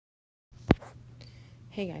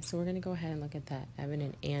Hey guys, so we're going to go ahead and look at that Evan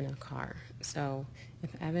and Anna car. So if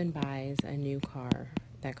Evan buys a new car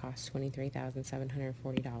that costs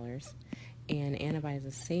 $23,740 and Anna buys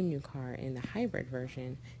the same new car in the hybrid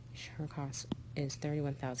version, her cost is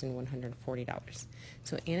 $31,140.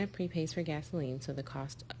 So Anna prepays for gasoline, so the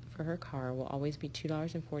cost for her car will always be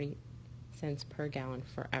 $2.40 per gallon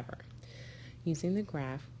forever. Using the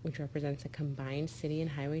graph, which represents a combined city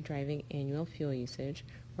and highway driving annual fuel usage,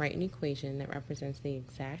 write an equation that represents the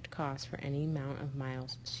exact cost for any amount of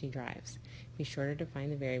miles she drives. Be sure to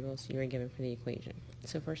define the variables you are given for the equation.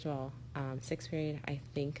 So first of all, sixth grade, I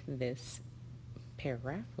think this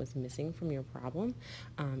paragraph was missing from your problem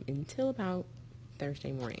until about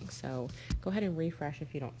Thursday morning. So go ahead and refresh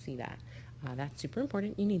if you don't see that. That's super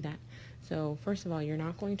important. You need that. So first of all, you're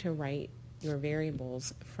not going to write your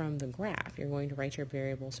variables from the graph. You're going to write your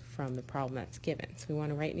variables from the problem that's given. So we want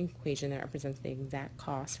to write an equation that represents the exact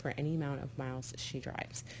cost for any amount of miles she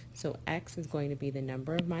drives. So X is going to be the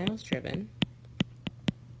number of miles driven,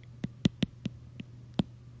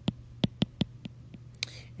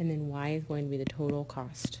 and then Y is going to be the total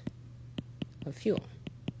cost of fuel.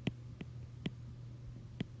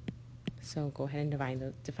 So go ahead and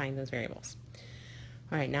define those variables.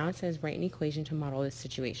 All right, now it says write an equation to model this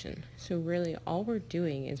situation. So really all we're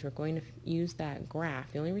doing is we're going to use that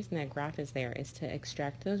graph. The only reason that graph is there is to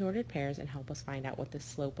extract those ordered pairs and help us find out what the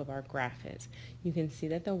slope of our graph is. You can see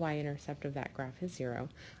that the y-intercept of that graph is 0.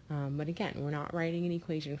 But again, we're not writing an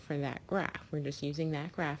equation for that graph. We're just using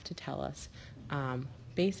that graph to tell us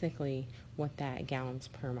basically what that gallons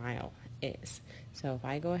per mile is. So if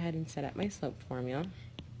I go ahead and set up my slope formula,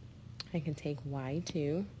 I can take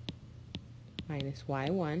y2 minus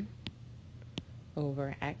y1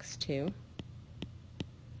 over x2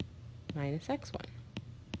 minus x1.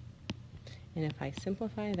 And if I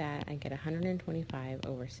simplify that, I get 125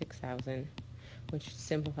 over 6,000, which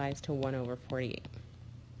simplifies to 1 over 48.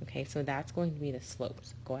 Okay, so that's going to be the slope.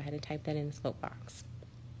 So go ahead and type that in the slope box.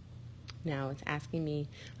 Now it's asking me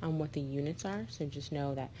what the units are, so just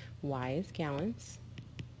know that y is gallons,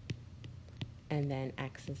 and then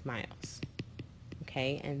x is miles.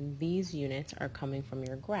 Okay, and these units are coming from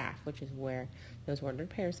your graph, which is where those ordered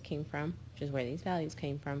pairs came from, which is where these values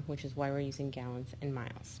came from, which is why we're using gallons and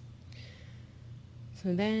miles.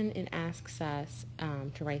 So then it asks us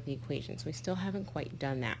to write the equation. So we still haven't quite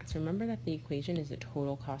done that. So remember that the equation is the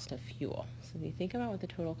total cost of fuel. So if you think about what the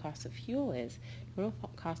total cost of fuel is, total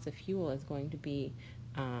cost of fuel is going to be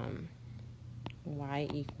y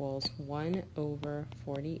equals 1 over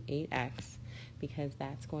 48x, because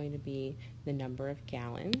that's going to be the number of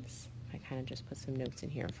gallons. I kind of just put some notes in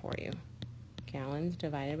here for you. Gallons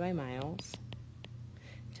divided by miles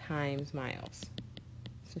times miles.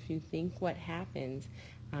 So if you think what happens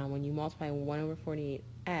when you multiply 1 over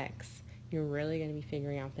 48x, you're really going to be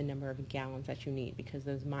figuring out the number of gallons that you need, because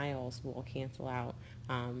those miles will cancel out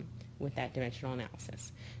with that dimensional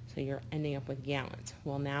analysis. So you're ending up with gallons.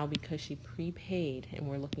 Well, now because she prepaid and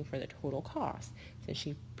we're looking for the total cost, since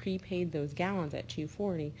she prepaid those gallons at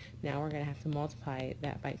 240, now we're going to have to multiply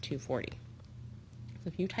that by 240. So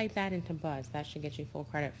if you type that into Buzz, that should get you full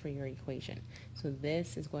credit for your equation. So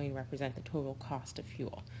this is going to represent the total cost of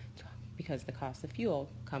fuel, because the cost of fuel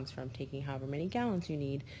comes from taking however many gallons you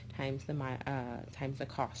need times the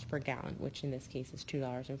cost per gallon, which in this case is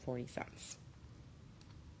 $2.40.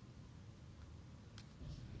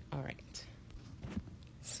 All right.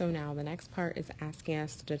 So now the next part is asking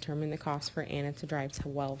us to determine the cost for Anna to drive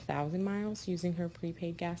 12,000 miles using her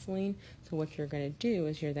prepaid gasoline. So what you're going to do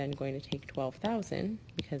is you're then going to take 12,000,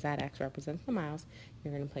 because that X represents the miles,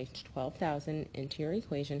 you're going to place 12,000 into your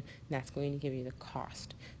equation, and that's going to give you the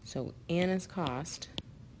cost. So Anna's cost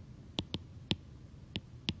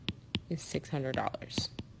is $600.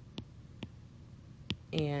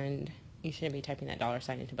 And you shouldn't be typing that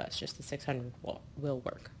 $sign into Buzz, just the 600 will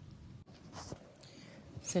work.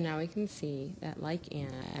 So now we can see that, like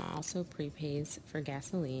Anna, it also prepays for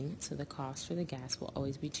gasoline, so the cost for the gas will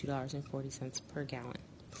always be $2.40 per gallon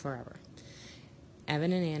forever.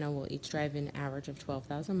 Evan and Anna will each drive an average of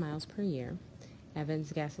 12,000 miles per year.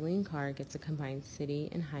 Evan's gasoline car gets a combined city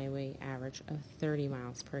and highway average of 30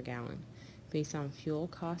 miles per gallon. Based on fuel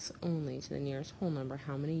costs only to the nearest whole number,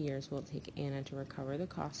 how many years will it take Anna to recover the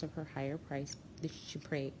cost of her higher price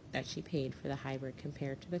that she paid for the hybrid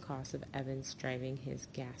compared to the cost of Evan's driving his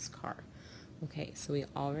gas car? Okay, so we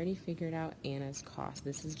already figured out Anna's cost.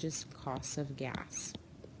 This is just costs of gas.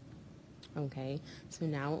 Okay, so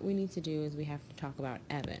now what we need to do is we have to talk about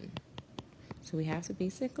Evan. So we have to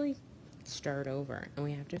basically start over, and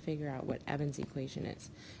we have to figure out what Evan's equation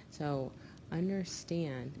is. So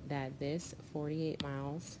understand that this 48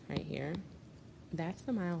 miles right here that's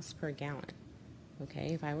the miles per gallon.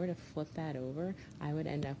 Okay, if I were to flip that over, I would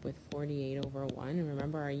end up with 48 over 1. And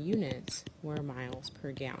remember, our units were miles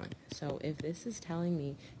per gallon. So if this is telling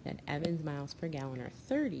me that Evan's miles per gallon are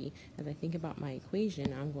 30, as I think about my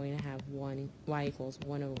equation, I'm going to have y equals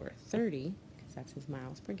 1 over 30, because that's his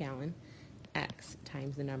miles per gallon, x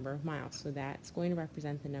times the number of miles. So that's going to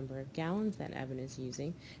represent the number of gallons that Evan is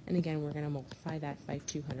using. And again, we're going to multiply that by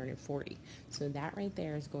 240. So that right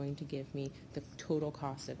there is going to give me the total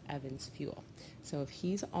cost of Evan's fuel. So if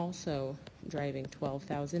he's also driving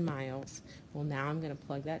 12,000 miles, well, now I'm going to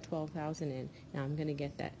plug that 12,000 in. Now I'm going to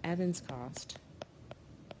get that Evan's cost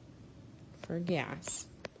for gas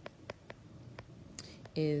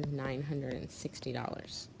is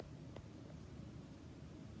 $960.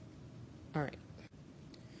 All right.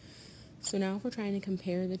 So now if we're trying to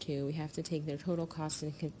compare the two, we have to take their total costs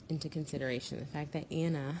into consideration. The fact that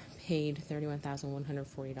Anna paid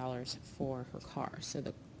 $31,140 for her car. So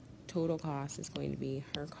the total cost is going to be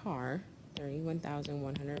her car,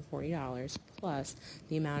 $31,140, plus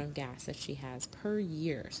the amount of gas that she has per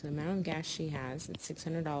year. So the amount of gas she has is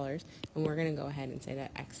 $600, and we're going to go ahead and say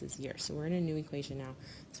that X is years. So we're in a new equation now.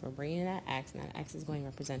 So we're bringing in that X, and that X is going to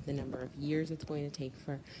represent the number of years it's going to take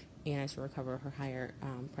for Anna to recover her higher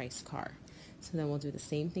priced car. So then we'll do the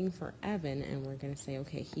same thing for Evan, and we're going to say,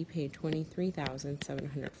 okay, he paid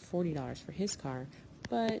 $23,740 for his car,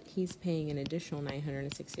 but he's paying an additional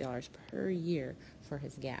 $960 per year for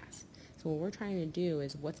his gas. So what we're trying to do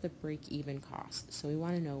is, what's the break-even cost? So we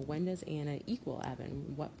want to know, when does Anna equal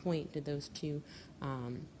Evan? What point did those two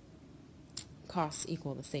costs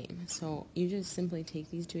equal the same? So you just simply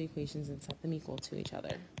take these two equations and set them equal to each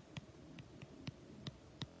other.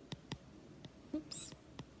 Oops.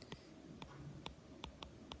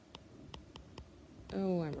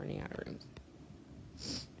 Oh, I'm running out of room.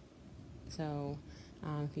 So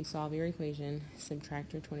if you solve your equation,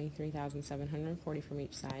 subtract your 23,740 from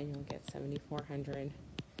each side, you'll get 7,400, and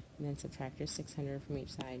then subtract your 600 from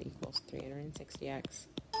each side equals 360x,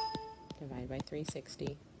 divide by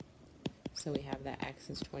 360. So we have that x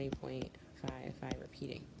is 20.55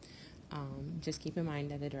 repeating. Just keep in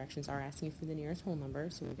mind that the directions are asking you for the nearest whole number,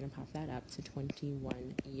 so we're going to pop that up to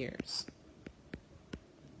 21 years.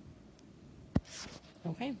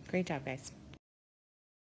 Okay, great job, guys.